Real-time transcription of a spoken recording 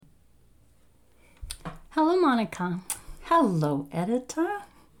Monica. Hello, Edita.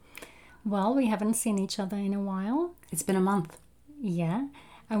 Well, we haven't seen each other in a while. It's been a month. Yeah.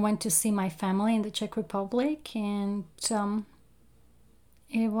 I went to see my family in the Czech Republic, and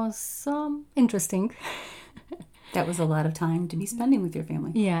it was interesting. That was a lot of time to be spending with your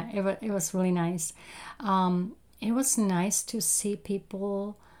family. Yeah, it was really nice. It was nice to see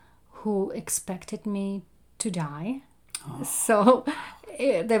people who expected me to die. Oh. So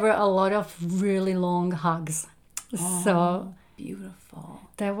there were a lot of really long hugs. Oh, so beautiful.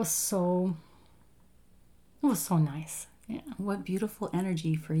 It was so nice. Yeah. What beautiful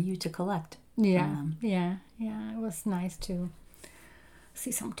energy for you to collect. Yeah. It was nice to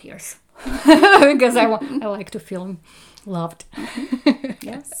see some tears because I like to feel loved.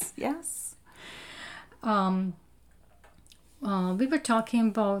 Yes. We were talking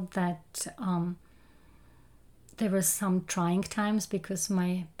about that there were some trying times because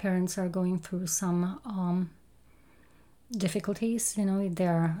my parents are going through some difficulties.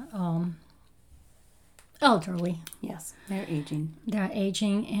 They're elderly. Yes, they're aging. They're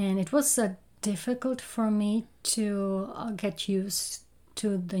aging, and it was difficult for me to get used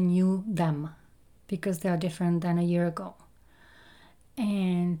to the new them because they are different than a year ago.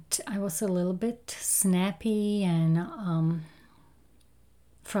 And I was a little bit snappy and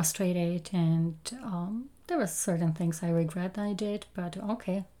frustrated, and there were certain things I regret I did, but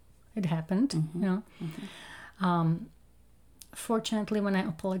okay, it happened. Mm-hmm. Fortunately, when I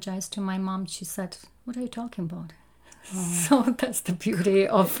apologized to my mom, she said, "What are you talking about?" Oh. So that's the beauty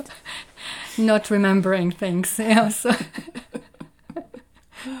of not remembering things. So,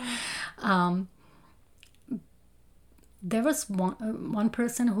 there was one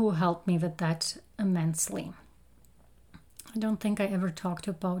person who helped me with that immensely. I don't think I ever talked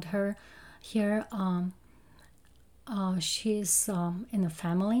about her here. She's in a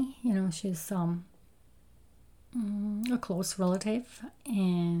family. She's a close relative,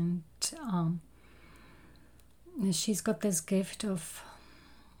 and she's got this gift of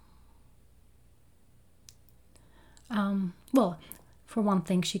for one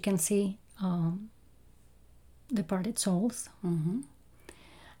thing, she can see departed souls. Mm-hmm.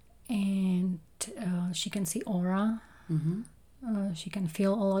 And she can see aura. Mm-hmm. She can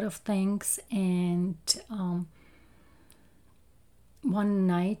feel a lot of things. And one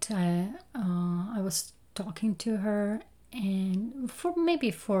night I was talking to her, and for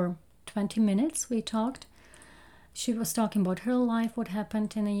 20 minutes we talked. She was talking about her life, what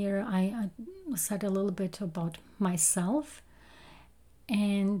happened in a year. I said a little bit about myself,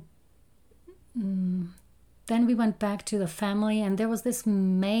 and then we went back to the family, and there was this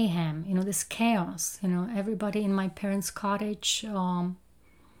mayhem, this chaos. Everybody in my parents' cottage,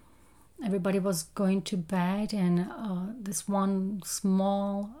 everybody was going to bed, and this one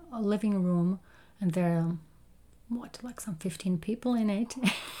small living room, and there are some 15 people in it,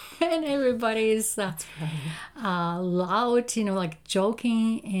 and everybody is loud,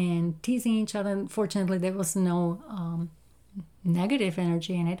 joking and teasing each other. Unfortunately, there was no negative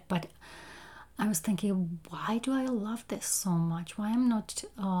energy in it, but I was thinking, why do I love this so much? Why am I not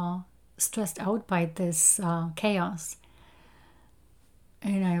stressed out by this chaos?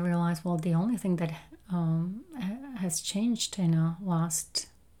 And I realized, the only thing that has changed in the last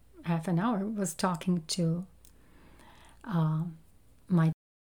half an hour was talking to my,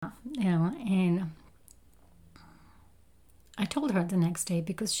 and I told her the next day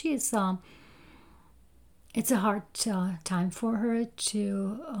because she is. It's a hard time for her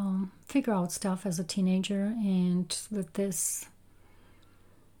to figure out stuff as a teenager, and with this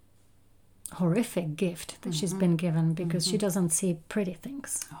horrific gift that she's been given because she doesn't see pretty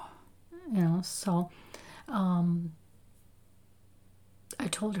things. So I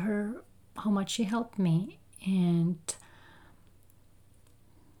told her how much she helped me, and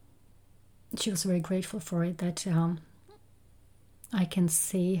she was very grateful for it, that I can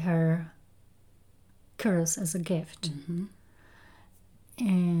see her curse as a gift. Mm-hmm.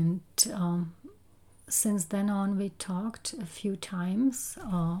 And since then on, we talked a few times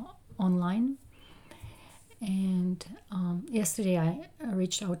online, and yesterday I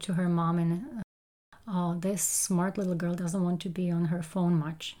reached out to her mom, and this smart little girl doesn't want to be on her phone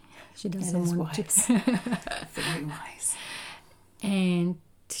much. She doesn't want to. Very wise. And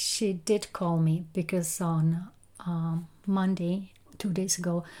she did call me because on Monday, 2 days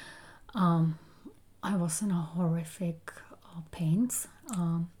ago, I was in a horrific pains.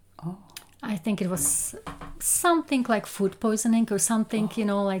 I think it was something like food poisoning or something,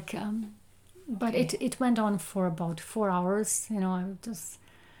 but it went on for about 4 hours.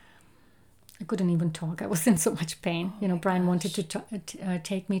 I couldn't even talk. I was in so much pain. Brian wanted to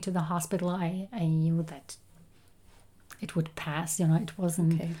take me to the hospital. I knew that it would pass. It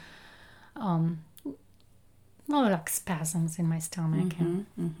wasn't Okay. well, like spasms in my stomach.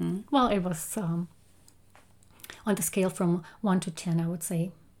 Well, it was on the scale from 1 to 10, I would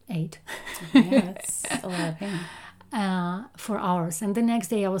say 8. Yeah, that's a lot of pain. For hours, and the next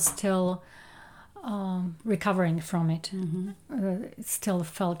day I was still recovering from it. It still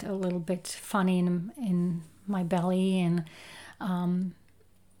felt a little bit funny in my belly, and I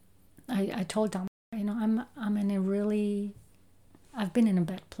told them, I'm in a really, I've been in a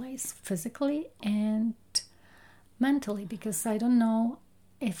bad place physically and mentally, because I don't know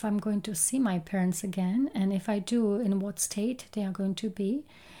if I'm going to see my parents again, and if I do, in what state they are going to be.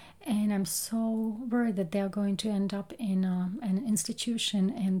 And I'm so worried that they are going to end up in an institution,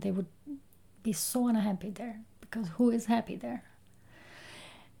 and they would be so unhappy there, because who is happy there?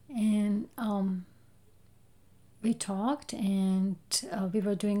 And we talked, and we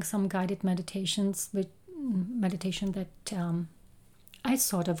were doing some guided meditations, with meditation that I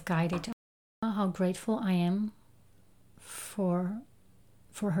sort of guided. How grateful I am for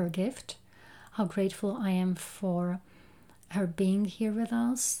her gift, how grateful I am for her being here with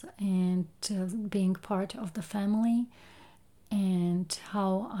us and being part of the family, and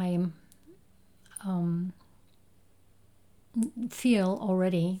how I feel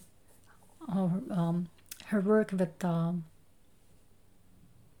already her work with the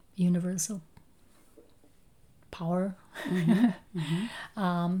universal power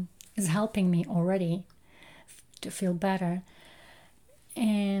is helping me already to feel better.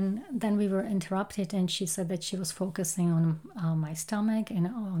 And then we were interrupted, and she said that she was focusing on my stomach and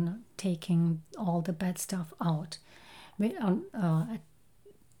on taking all the bad stuff out. And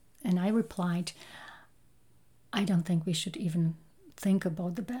I replied, I don't think we should even think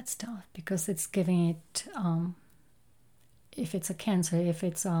about the bad stuff, because it's giving it, if it's a cancer, if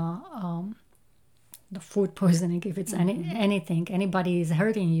it's the food poisoning, if it's anything, anybody is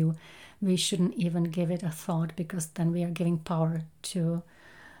hurting you, we shouldn't even give it a thought, because then we are giving power to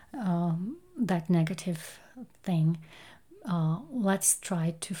that negative thing. Let's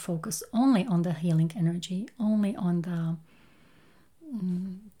try to focus only on the healing energy, only on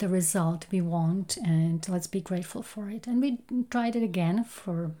the result we want, and let's be grateful for it. And we tried it again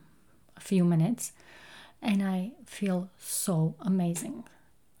for a few minutes, and I feel so amazing.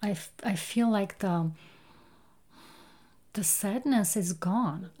 I feel like the sadness is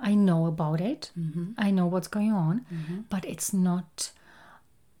gone. I know about it. I know what's going on, but it's not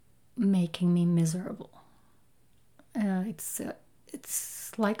making me miserable. It's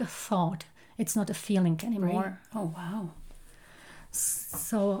like a thought. It's not a feeling anymore. Right. Oh, wow.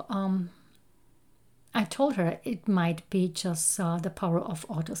 So I told her it might be just the power of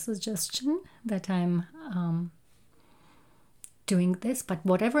autosuggestion that I'm doing this, but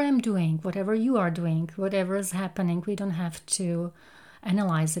whatever I'm doing, whatever you are doing, whatever is happening, we don't have to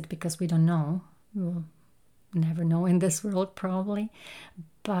analyze it, because we don't know. We'll never know in this world, probably,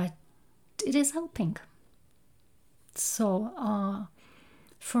 but it is helping. So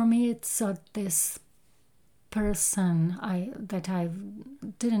for me, it's this person that I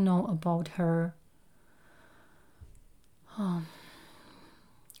didn't know about her. I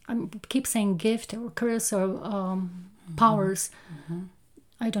keep saying gift or curse or powers.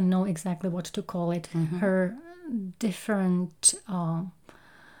 I don't know exactly what to call it. Her different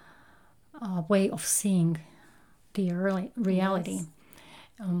way of seeing the reality.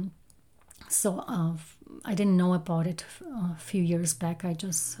 Yes. So I didn't know about it a few years back. I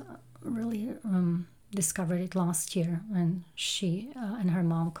just really discovered it last year when she and her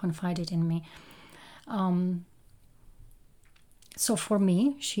mom confided in me. So for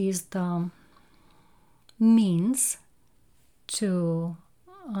me, she's the means to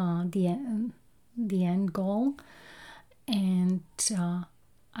the end goal, and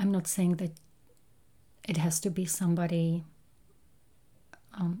I'm not saying that it has to be somebody.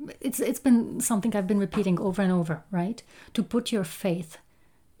 It's been something I've been repeating over and over, right? To put your faith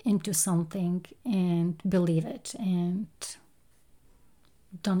into something and believe it, and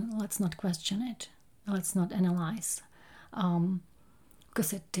let's not question it. Let's not analyze.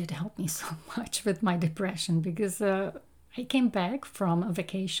 Because it did help me so much with my depression, because I came back from a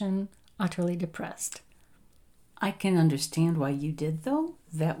vacation utterly depressed. I can understand why you did, though.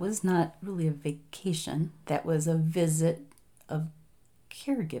 That was not really a vacation. That was a visit of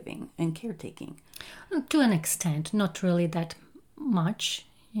caregiving and caretaking. To an extent, not really that much.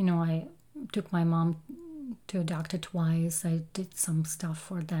 I took my mom to a doctor twice. I did some stuff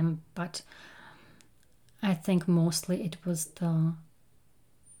for them, but I think mostly it was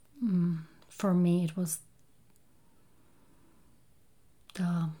for me, it was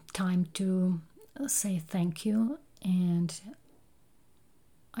the time to say thank you and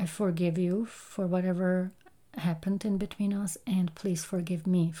I forgive you for whatever happened in between us, and please forgive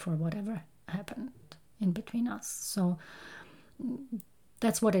me for whatever happened in between us. So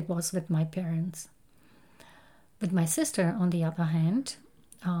that's what it was with my parents. With my sister, on the other hand,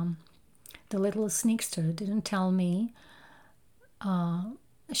 the little sneakster didn't tell me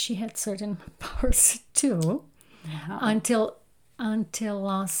she had certain powers too. Wow. Until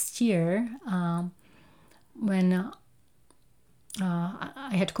last year, when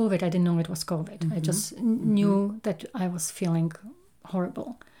I had COVID. I didn't know it was COVID. I just knew that I was feeling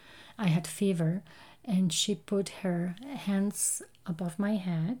horrible. I had fever, and she put her hands above my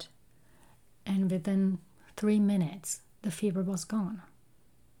head, and within 3 minutes, the fever was gone.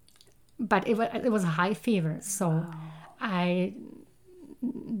 But it was a high fever, so Wow. I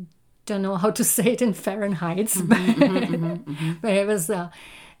don't know how to say it in Fahrenheit, but it was a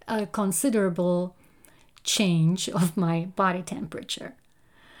considerable change of my body temperature.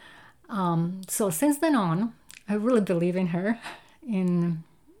 So since then on, I really believe in her, in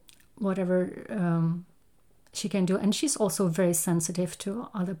whatever she can do. And she's also very sensitive to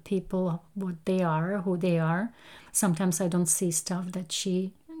other people, what they are, who they are. Sometimes I don't see stuff that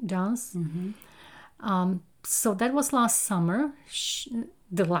she does. So that was last summer.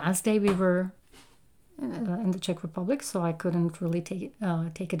 The last day we were in the Czech Republic, so I couldn't really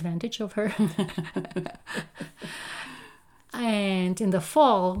take advantage of her. And in the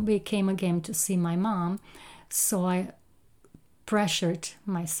fall, we came again to see my mom, so I pressured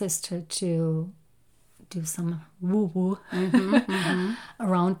my sister to do some woo-woo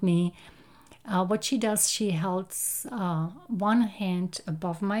around me. What she does, she holds one hand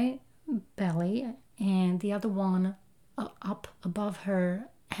above my belly and the other one up above her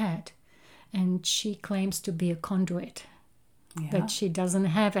head. And she claims to be a conduit, that she doesn't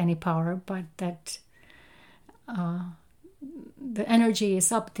have any power, but that the energy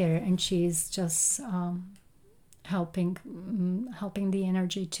is up there, and she's just helping the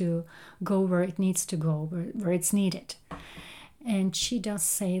energy to go where it needs to go, where it's needed. And she does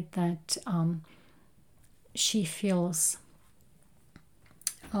say that she feels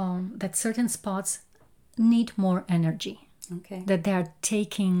that certain spots need more energy. Okay. That they're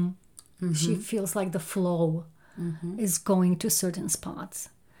taking, she feels like the flow is going to certain spots.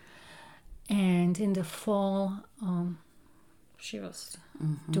 And in the fall, she was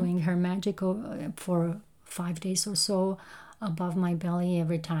doing her magic for 5 days or so above my belly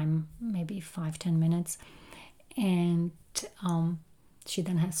every time, maybe 5-10 minutes. And she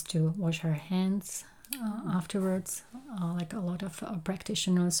then has to wash her hands afterwards, like a lot of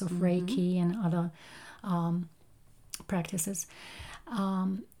practitioners of Reiki and other practices.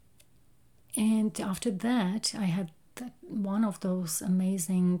 And after that, I had one of those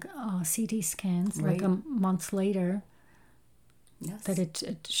amazing CT scans, like a month later, that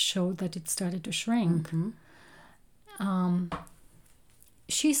it showed that it started to shrink.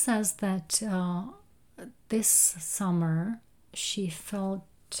 She says that this summer she felt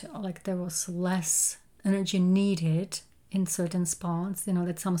like there was less energy needed in certain spots,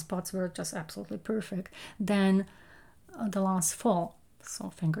 that some spots were just absolutely perfect, than the last fall. So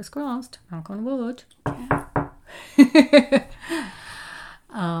fingers crossed, knock on wood.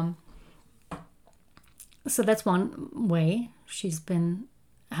 So that's one way she's been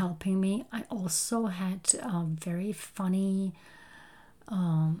helping me. I also had a very funny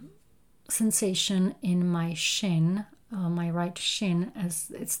sensation in my shin, my right shin,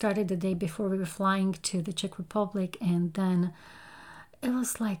 as it started the day before we were flying to the Czech Republic, and then it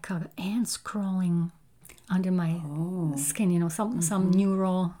was like ants crawling under my skin, some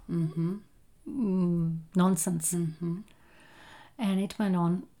neural nonsense. And it went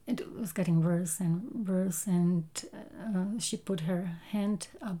on. It was getting worse and worse, and she put her hand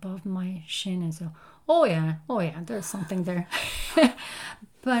above my shin and said, oh yeah, there's something there.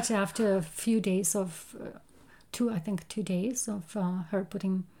 But after a few days of, 2 days of her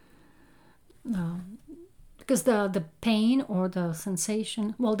putting, because the pain or the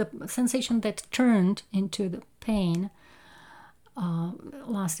sensation, the sensation that turned into the pain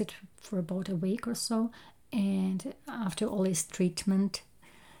lasted for about a week or so, and after all this treatment,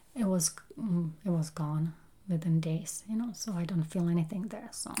 it was gone within days, so I don't feel anything there.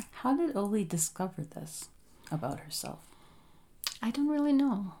 So how did Oli discover this about herself? I don't really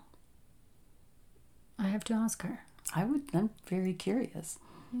know. I have to ask her. I'm very curious.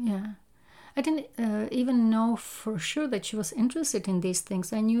 Yeah. I didn't even know for sure that she was interested in these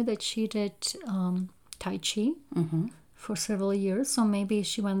things. I knew that she did Tai Chi for several years, so maybe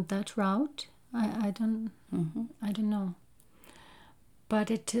she went that route. I don't know. But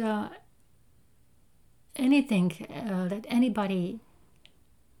it anything that anybody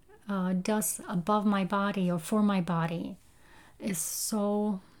does above my body or for my body is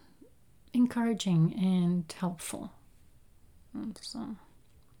so encouraging and helpful. And so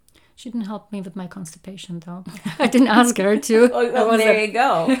she didn't help me with my constipation, though. I didn't ask her to. Oh, there you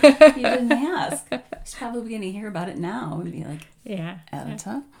go. You didn't ask. She's probably going to hear about it now and be like, yeah,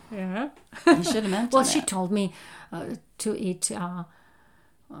 Edita, yeah. you should have mentioned Well, that. she told me to eat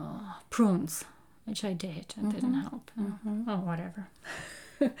prunes, which I did. It didn't help. Oh, whatever.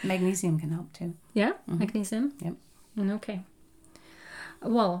 Magnesium can help too. Yeah, magnesium. Yep. Okay.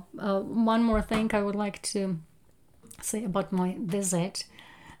 Well, one more thing I would like to say about my visit.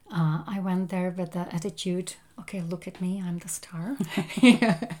 I went there with the attitude, okay, look at me, I'm the star.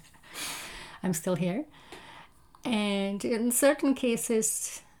 I'm still here. And in certain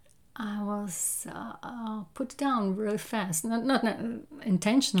cases, I was put down really fast. Not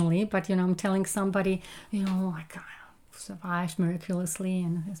intentionally, but, I'm telling somebody, I survived miraculously.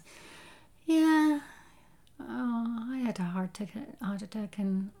 And yeah, I had a heart attack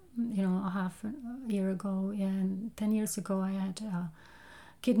and, half a year ago. Yeah, and 10 years ago I had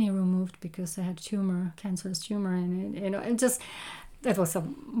kidney removed because I had cancerous tumor, and it just, that was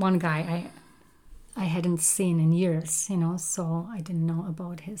one guy I hadn't seen in years, so I didn't know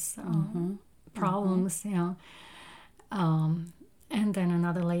about his problems, and then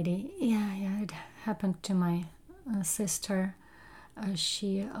another lady, it happened to my sister.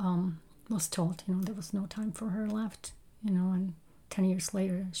 She was told, there was no time for her left, and 10 years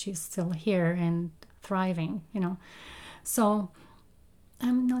later she's still here and thriving, so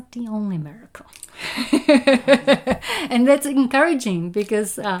I'm not the only miracle. And that's encouraging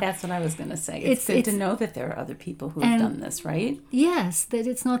because... that's what I was going to say. It's good to know that there are other people who have done this, right? Yes, that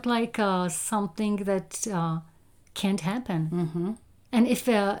it's not like something that can't happen. And if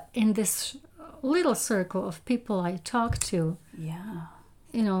in this little circle of people I talk to... Yeah.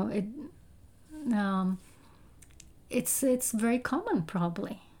 It's very common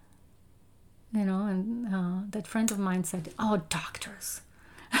probably. And that friend of mine said, oh, doctors.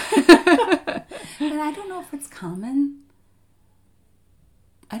 And I don't know if it's common.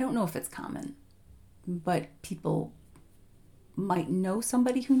 But people might know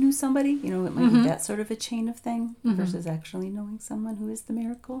somebody who knew somebody. It might be that sort of a chain of thing versus actually knowing someone who is the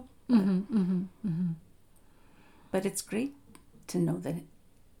miracle. But it's great to know that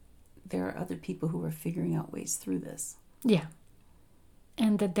there are other people who are figuring out ways through this. Yeah.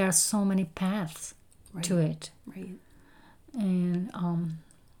 And that there are so many paths to it. Right. And,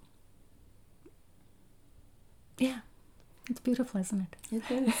 it's beautiful, isn't it? It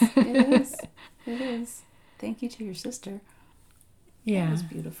is. It is. Thank you to your sister. Yeah. That was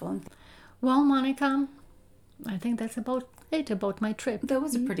beautiful. Well, Monica, I think that's about it, about my trip. That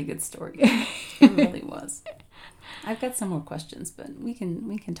was a pretty good story. It really was. I've got some more questions, but we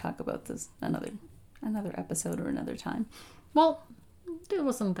can talk about this another episode or another time. Well, it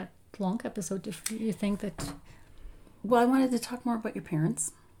wasn't that long episode if you think that... Well, I wanted to talk more about your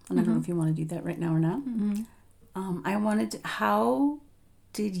parents. I don't know if you want to do that right now or not. How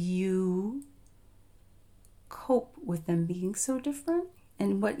did you cope with them being so different?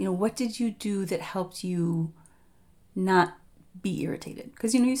 And what did you do that helped you not be irritated?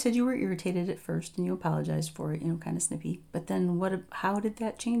 Because, you said you were irritated at first and you apologized for it, kind of snippy. But then how did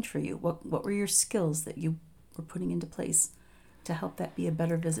that change for you? What were your skills that you were putting into place to help that be a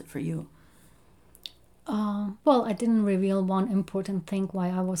better visit for you? Well, I didn't reveal one important thing why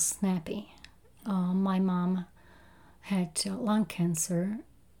I was snappy. My mom had lung cancer,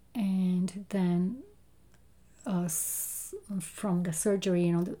 and then from the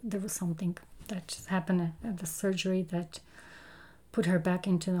surgery, there was something that happened at the surgery that put her back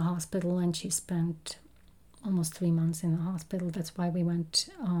into the hospital, and she spent almost 3 months in the hospital. That's why we went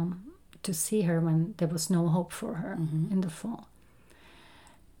to see her when there was no hope for her in the fall.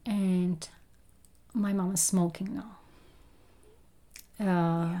 And my mom is smoking now.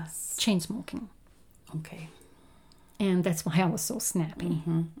 Yes. Chain smoking. Okay. And that's why I was so snappy.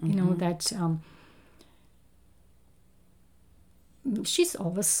 That she's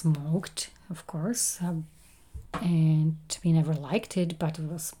always smoked, of course, and we never liked it, but it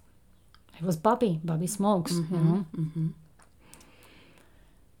was Bobby. Bobby smokes,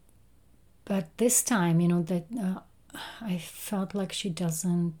 But this time, that I felt like she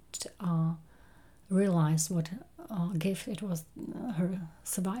doesn't realize what gift it was, her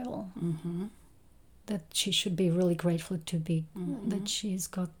survival. That she should be really grateful to be that she's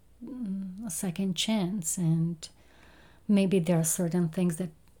got a second chance, and maybe there are certain things that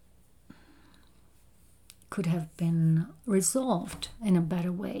could have been resolved in a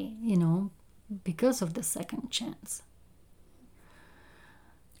better way, because of the second chance.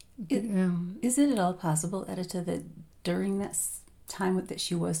 Is it at all possible, Edita, that during that time that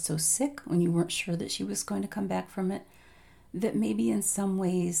she was so sick, when you weren't sure that she was going to come back from it, that maybe in some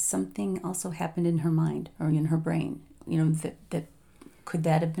ways something also happened in her mind or in her brain? That could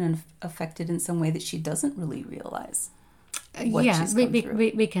that have been affected in some way that she doesn't really realize? Yeah,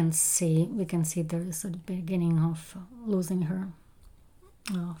 we can see there is a beginning of losing her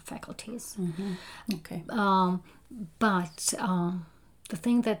faculties. Mm-hmm. Okay. But the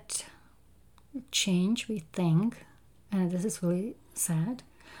thing that changed, we think, and this is really sad,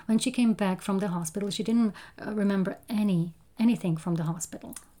 when she came back from the hospital, she didn't remember anything from the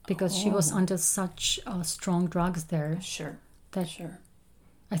hospital because she was under such strong drugs there. Sure. Sure.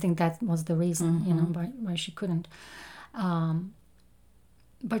 I think that was the reason, why she couldn't.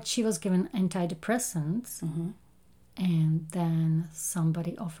 But she was given antidepressants, and then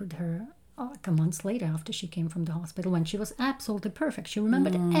somebody offered her a month later, after she came from the hospital, when she was absolutely perfect. She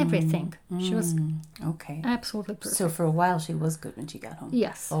remembered everything. She was absolutely perfect. So for a while she was good when she got home.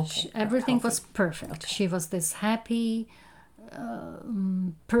 Yes. Okay. Everything was perfect. Okay. She was this happy,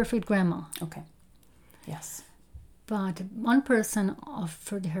 perfect grandma. Okay. Yes. But one person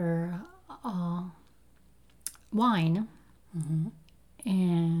offered her wine,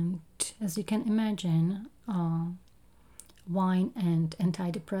 and as you can imagine, wine and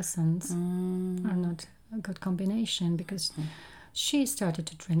antidepressants are not a good combination, because she started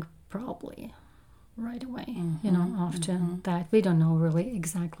to drink probably right away, after that. We don't know really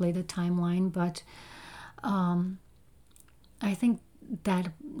exactly the timeline, but I think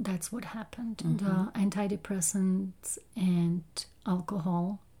that's what happened. The antidepressants and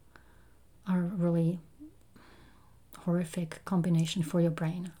alcohol are really horrific combination for your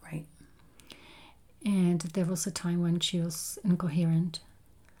brain. Right. And there was a time when she was incoherent.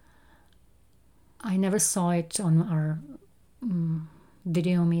 I never saw it on our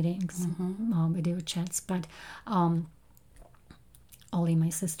video meetings, video chats, but Ollie, my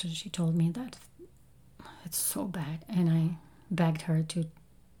sister, she told me that it's so bad, and I begged her to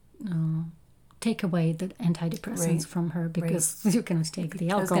take away the antidepressants from her, because you cannot take the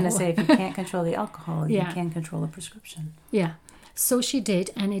alcohol. I was going to say, if you can't control the alcohol, you can't control the prescription. Yeah. So she did,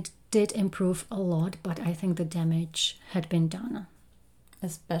 and it did improve a lot, but I think the damage had been done.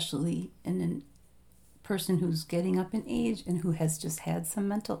 Especially in a person who's getting up in age and who has just had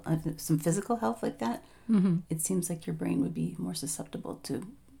some some physical health like that. It seems like your brain would be more susceptible to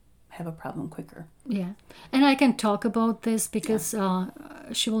have a problem quicker. Yeah. And I can talk about this because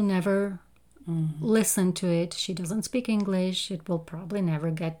she will never listen to it. She doesn't speak English. It will probably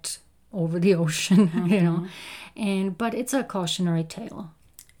never get over the ocean, but it's a cautionary tale.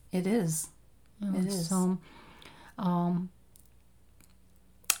 It is. It is. So,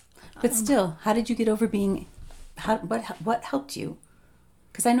 but still, how did you get over being? What helped you?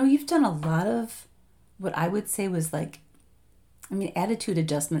 Because I know you've done a lot of what I would say was attitude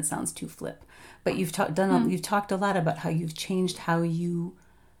adjustment sounds too flip, but you've talked a lot about how you've changed how you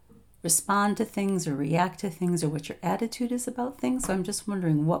respond to things or react to things, or what your attitude is about things. So I'm just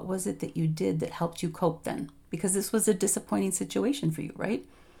wondering, what was it that you did that helped you cope then? Because this was a disappointing situation for you, right?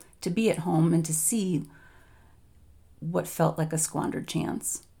 To be at home and to see what felt like a squandered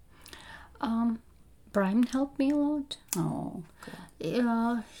chance. Brian helped me a lot. Oh,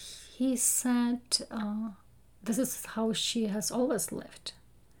 good. He said, this is how she has always lived.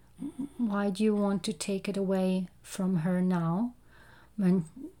 Why do you want to take it away from her now, when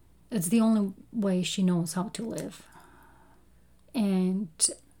it's the only way she knows how to live? And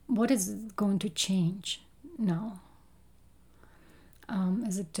what is going to change now?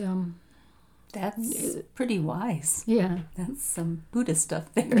 Is it... That's pretty wise. Yeah. That's some Buddhist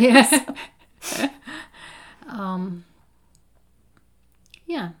stuff there. Yeah.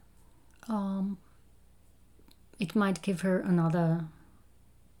 It might give her another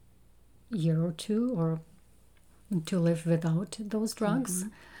year or two, or to live without those drugs.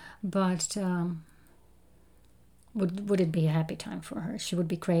 But would it be a happy time for her? She would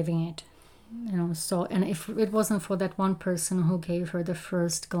be craving it. So, and if it wasn't for that one person who gave her the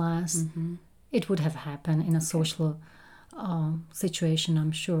first glass, it would have happened in a social situation,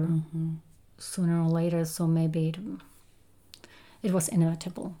 I'm sure, sooner or later. So maybe it was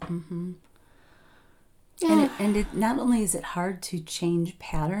inevitable. Yeah. And it not only is it hard to change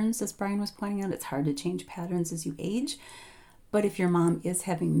patterns, as Brian was pointing out, it's hard to change patterns as you age. But if your mom is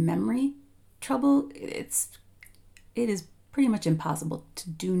having memory trouble, it is pretty much impossible to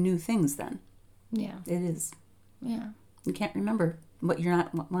do new things then. Yeah. It is. Yeah. You can't remember what you're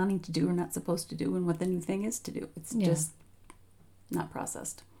not wanting to do or not supposed to do, and what the new thing is to do. It's just not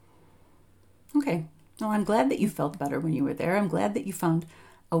processed. Okay. Well, I'm glad that you felt better when you were there. I'm glad that you found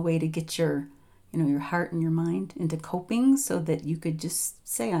a way to get your, your heart and your mind into coping so that you could just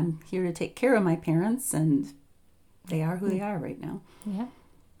say, I'm here to take care of my parents, and they are who they are right now. Yeah.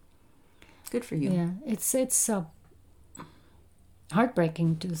 Good for you. Yeah. It's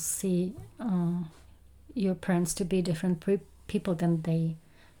heartbreaking to see your parents to be different people than they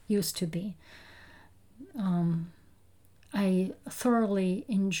used to be. I thoroughly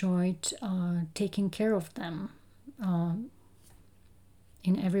enjoyed taking care of them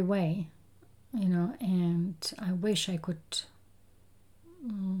in every way, and I wish I could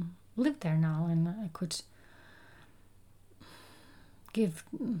live there now, and I could give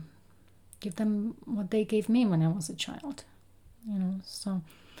them what they gave me when I was a child, so,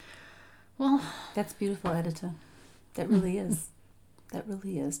 well. That's beautiful, Edita. That really is. That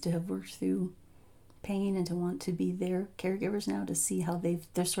really is, to have worked through pain and to want to be their caregivers now, to see how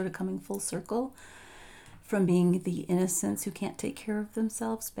they're sort of coming full circle from being the innocents who can't take care of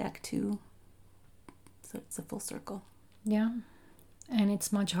themselves back to, so it's a full circle. Yeah, and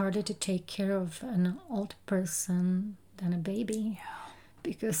it's much harder to take care of an old person than a baby. Yeah.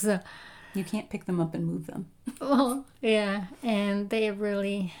 Because you can't pick them up and move them. Well, yeah, and they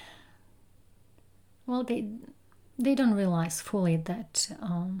really, well, they don't realize fully that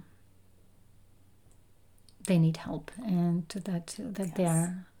they need help, and that Yes. they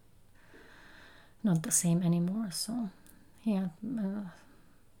are not the same anymore. So, yeah.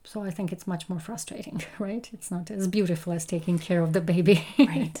 So I think it's much more frustrating, right? It's not as beautiful as taking care of the baby.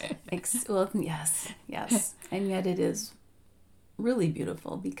 Right. Well, yes. And yet it is really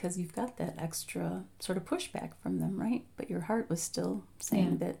beautiful because you've got that extra sort of pushback from them, right? But your heart was still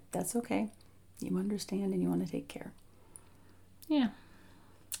saying that that's okay. You understand and you want to take care. Yeah.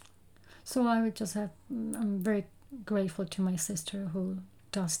 So I would just I'm very grateful to my sister who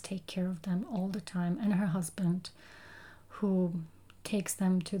does take care of them all the time, and her husband who takes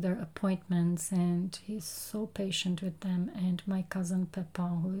them to their appointments, and he's so patient with them, and my cousin Peppa,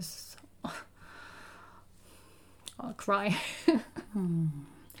 who is, I'll cry.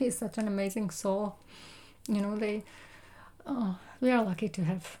 He's such an amazing soul. We are lucky to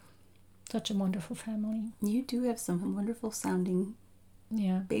have such a wonderful family. You do have some wonderful sounding,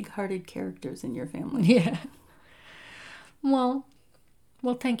 big-hearted characters in your family. Yeah. Well,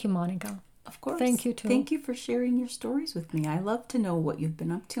 thank you, Monica. Of course. Thank you, too. Thank you for sharing your stories with me. I love to know what you've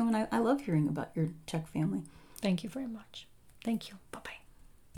been up to, and I love hearing about your Czech family. Thank you very much. Thank you. Bye-bye.